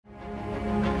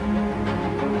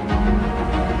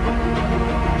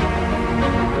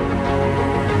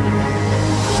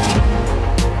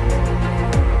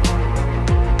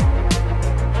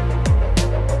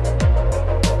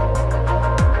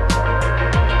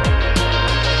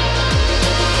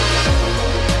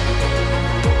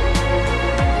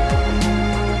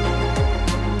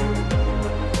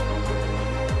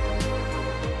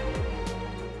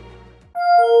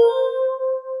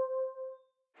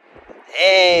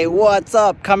Hey, what's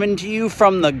up? Coming to you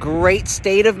from the great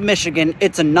state of Michigan.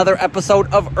 It's another episode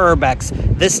of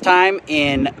Urbex. This time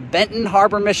in Benton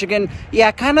Harbor, Michigan.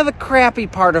 Yeah, kind of the crappy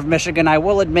part of Michigan, I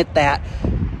will admit that.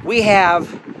 We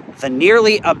have the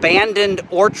nearly abandoned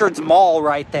Orchards Mall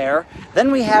right there.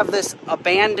 Then we have this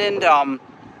abandoned,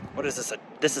 what is this?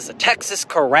 This is a Texas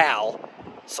Corral.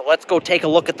 So let's go take a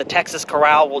look at the Texas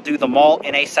Corral. We'll do the mall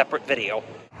in a separate video.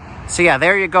 So yeah,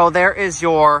 there you go. There is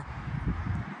your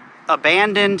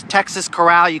abandoned Texas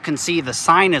Corral. You can see the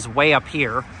sign is way up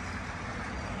here.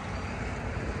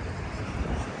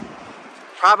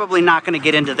 Probably not going to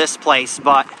get into this place,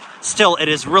 but still, it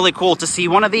is really cool to see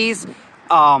one of these.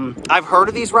 I've heard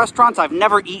of these restaurants. I've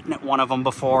never eaten at one of them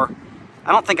before.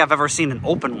 I don't think I've ever seen an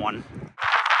open one. There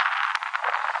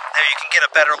you can get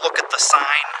a better look at the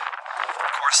sign.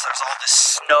 Of course, there's all this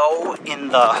snow in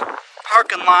the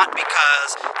parking lot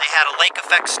because they had a lake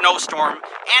effect snowstorm,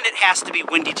 and it has to be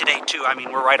windy today too. I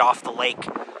mean, we're right off the lake.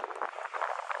 But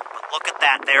look at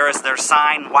that. There is their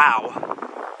sign. Wow.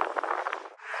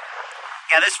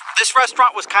 Yeah, this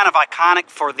restaurant was kind of iconic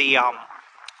for the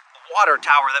water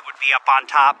tower that would be up on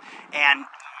top, and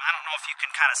I don't know if you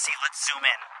can kind of see. Let's zoom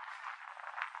in.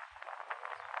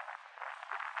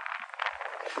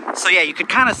 So yeah, you could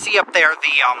kind of see up there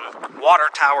the water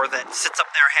tower that sits up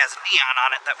there has neon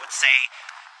on it that would say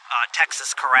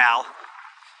Texas Corral.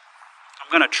 I'm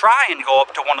going to try and go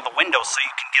up to one of the windows so you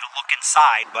can get a look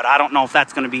inside, but I don't know if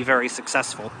that's going to be very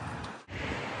successful.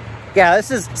 Yeah,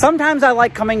 sometimes I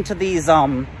like coming to these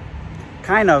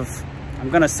kind of, I'm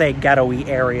going to say ghetto-y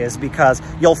areas, because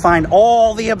you'll find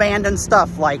all the abandoned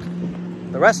stuff, like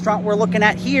the restaurant we're looking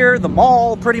at here, the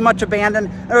mall, pretty much abandoned.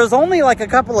 There was only like a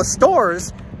couple of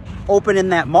stores open in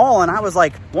that mall, and I was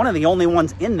like one of the only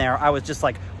ones in there. I was just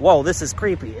like, whoa, this is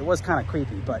creepy. It was kind of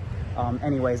creepy, but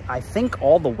anyways, I think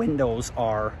all the windows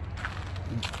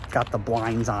got the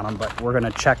blinds on them, but we're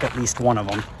gonna check at least one of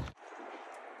them.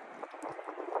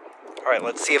 All right,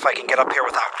 let's see if I can get up here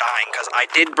without dying, because I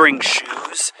did bring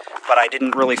shoes, but I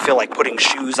didn't really feel like putting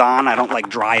shoes on. I don't like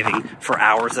driving for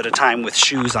hours at a time with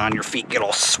shoes on. Your feet get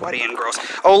all sweaty and gross.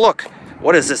 Oh, look,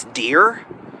 what is this, deer?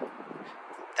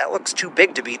 That looks too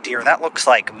big to be deer. That looks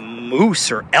like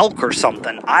moose or elk or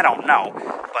something. I don't know, but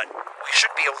we should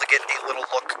be able to get a little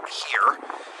look here.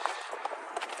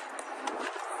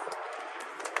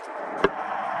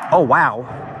 Oh, wow.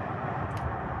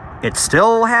 It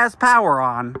still has power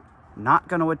on. Not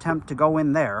going to attempt to go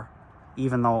in there,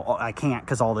 even though I can't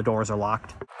because all the doors are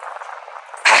locked.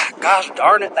 Gosh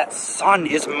darn it, that sun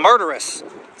is murderous.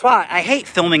 That's why I hate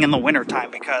filming in the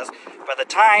wintertime, because by the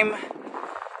time you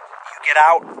get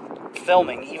out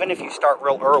filming, even if you start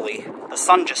real early, the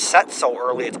sun just sets so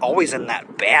early, it's always in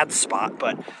that bad spot.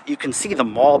 But you can see the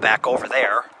mall back over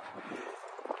there.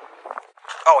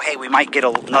 Oh, hey, we might get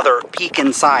another peek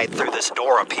inside through this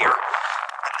door up here. And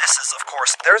this is, of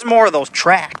course, there's more of those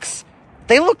tracks.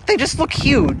 They just look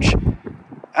huge.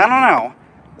 I don't know.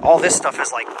 All this stuff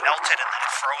is like melted and then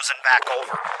frozen back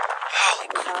over. Holy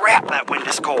crap, that wind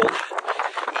is cold.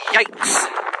 Yikes.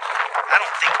 I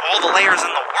don't think all the layers in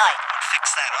the world would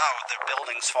fix that. Oh, the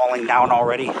building's falling down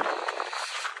already.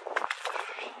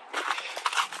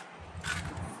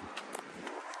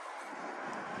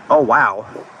 Oh, wow.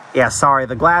 Yeah, sorry,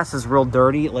 the glass is real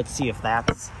dirty. Let's see if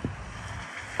that's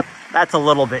a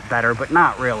little bit better, but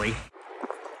not really.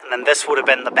 And then this would have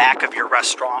been the back of your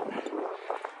restaurant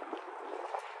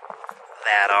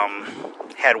that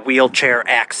had wheelchair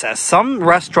access. Some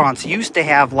restaurants used to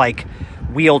have like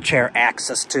wheelchair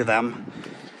access to them,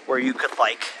 where you could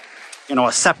like, you know,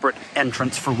 a separate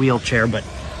entrance for wheelchair. But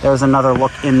there's another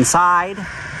look inside.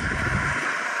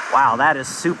 Wow, that is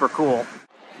super cool.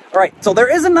 All right, so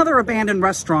there is another abandoned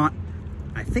restaurant.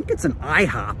 I think it's an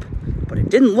IHOP, but it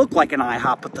didn't look like an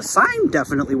IHOP, but the sign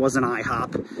definitely was an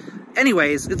IHOP.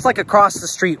 Anyways, it's like across the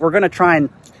street. We're gonna try and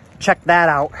check that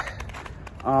out.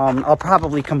 I'll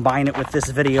probably combine it with this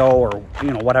video or,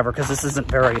 you know, whatever, because this isn't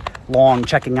very long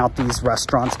checking out these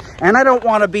restaurants. And I don't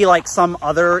want to be like some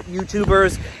other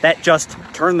YouTubers that just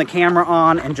turn the camera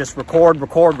on and just record,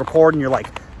 and you're like,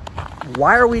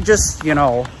 why are we just, you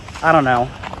know, I don't know.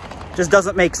 Just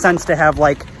doesn't make sense to have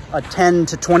like a 10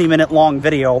 to 20 minute long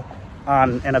video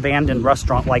on an abandoned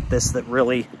restaurant like this that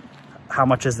really, how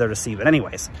much is there to see? But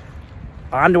anyways,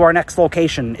 on to our next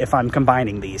location if I'm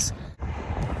combining these.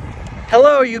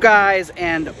 Hello, you guys,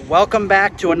 and welcome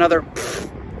back to another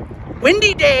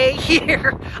windy day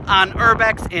here on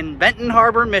Urbex in Benton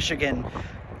Harbor, Michigan.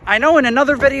 I know in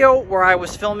another video where I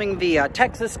was filming the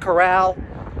Texas Corral,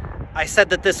 I said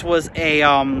that this was a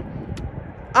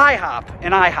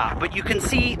IHOP, but you can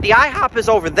see the IHOP is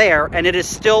over there and it is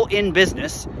still in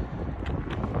business.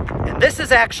 And This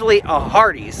is actually a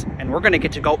Hardees, and we're gonna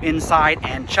get to go inside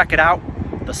and check it out.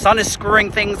 The sun is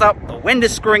screwing things up, the wind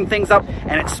is screwing things up,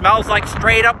 and it smells like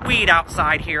straight up weed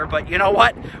outside here, but you know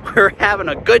what? We're having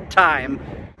a good time.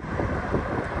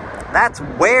 That's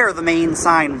where the main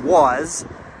sign was,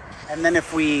 and then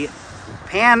if we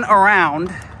pan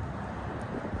around,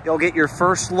 you'll get your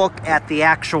first look at the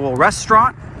actual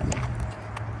restaurant.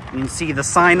 You can see the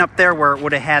sign up there where it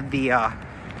would have had the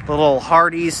little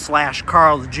Hardees /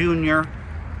 Carl's Jr.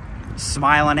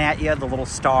 smiling at you, the little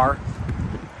star.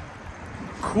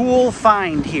 Cool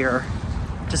find here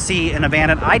to see an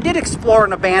abandoned. I did explore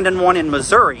an abandoned one in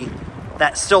Missouri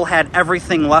that still had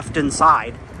everything left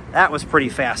inside. That was pretty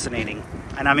fascinating.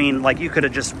 And I mean, like, you could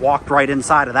have just walked right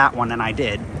inside of that one, and I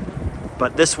did.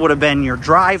 But this would have been your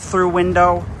drive-through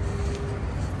window.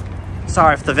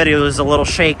 Sorry if the video is a little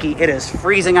shaky. It is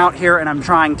freezing out here, and I'm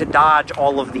trying to dodge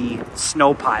all of the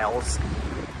snow piles.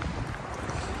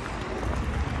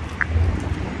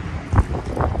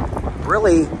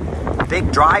 Really big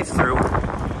drive-through.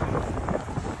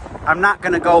 I'm not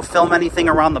going to go film anything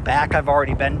around the back. I've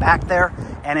already been back there,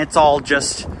 and it's all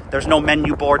just, there's no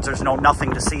menu boards, there's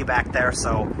nothing to see back there,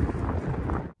 so.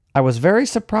 I was very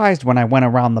surprised when I went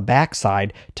around the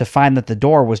backside to find that the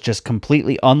door was just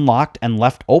completely unlocked and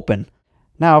left open.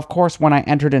 Now, of course, when I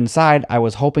entered inside, I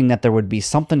was hoping that there would be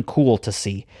something cool to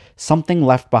see, something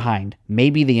left behind,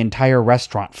 maybe the entire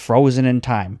restaurant frozen in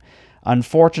time.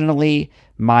 Unfortunately,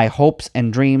 my hopes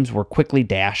and dreams were quickly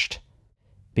dashed.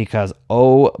 Because,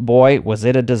 oh boy, was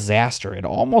it a disaster. It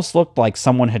almost looked like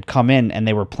someone had come in and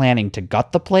they were planning to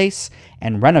gut the place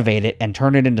and renovate it and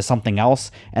turn it into something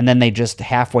else, and then they just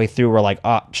halfway through were like,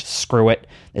 oh, screw it,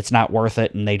 it's not worth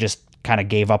it, and they just kind of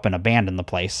gave up and abandoned the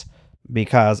place.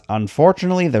 Because,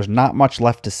 unfortunately, there's not much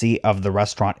left to see of the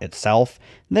restaurant itself.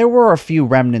 There were a few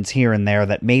remnants here and there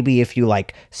that maybe if you,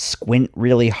 like, squint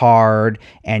really hard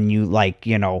and you, like,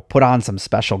 you know, put on some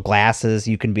special glasses,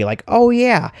 you can be like, oh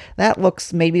yeah, that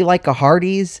looks maybe like a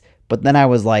Hardees. But then I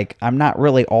was like, I'm not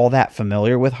really all that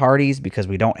familiar with Hardees because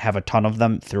we don't have a ton of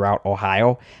them throughout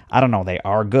Ohio. I don't know, they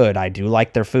are good. I do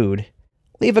like their food.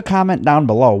 Leave a comment down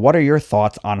below. What are your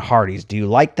thoughts on Hardees? Do you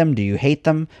like them? Do you hate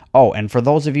them? Oh, and for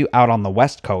those of you out on the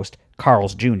West Coast,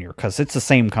 Carl's Jr., because it's the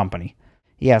same company.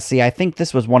 Yeah, see, I think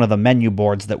this was one of the menu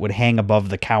boards that would hang above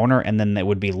the counter, and then it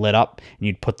would be lit up, and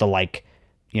you'd put the, like,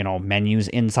 you know, menus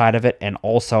inside of it, and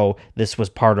also this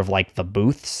was part of, like, the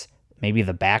booths, maybe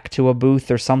the back to a booth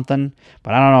or something,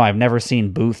 but I don't know, I've never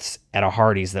seen booths at a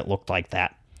Hardees that looked like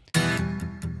that.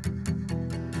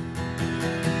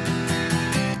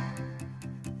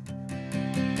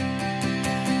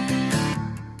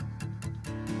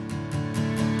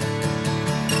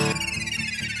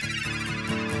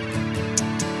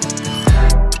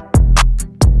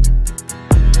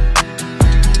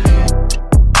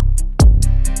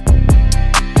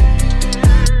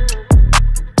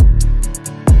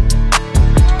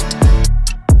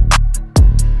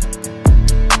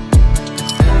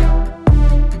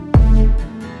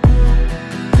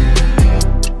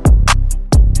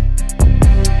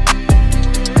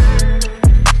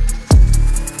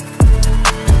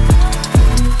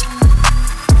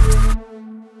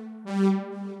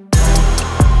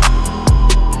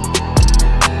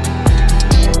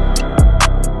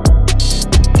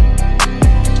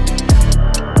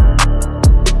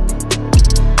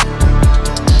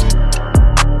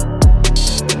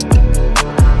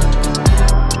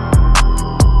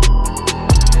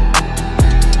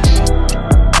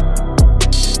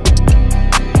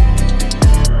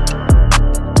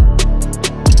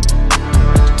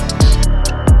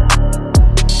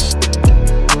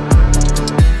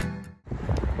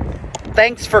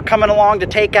 Thanks for coming along to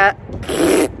take a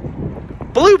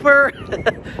blooper.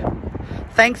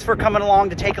 Thanks for coming along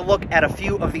to take a look at a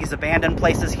few of these abandoned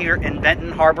places here in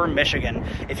Benton Harbor, Michigan.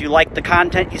 If you like the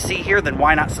content you see here, then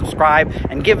why not subscribe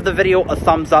and give the video a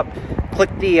thumbs up.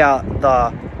 Click the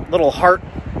little heart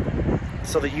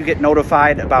so that you get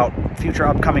notified about future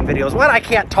upcoming videos. Well, I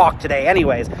can't talk today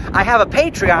anyways. I have a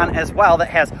Patreon as well that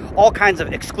has all kinds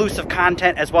of exclusive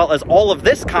content as well as all of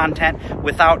this content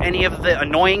without any of the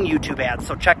annoying YouTube ads.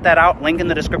 So check that out. Link in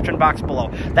the description box below.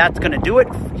 That's going to do it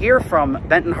here from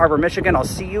Benton Harbor, Michigan. I'll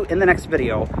see you in the next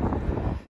video.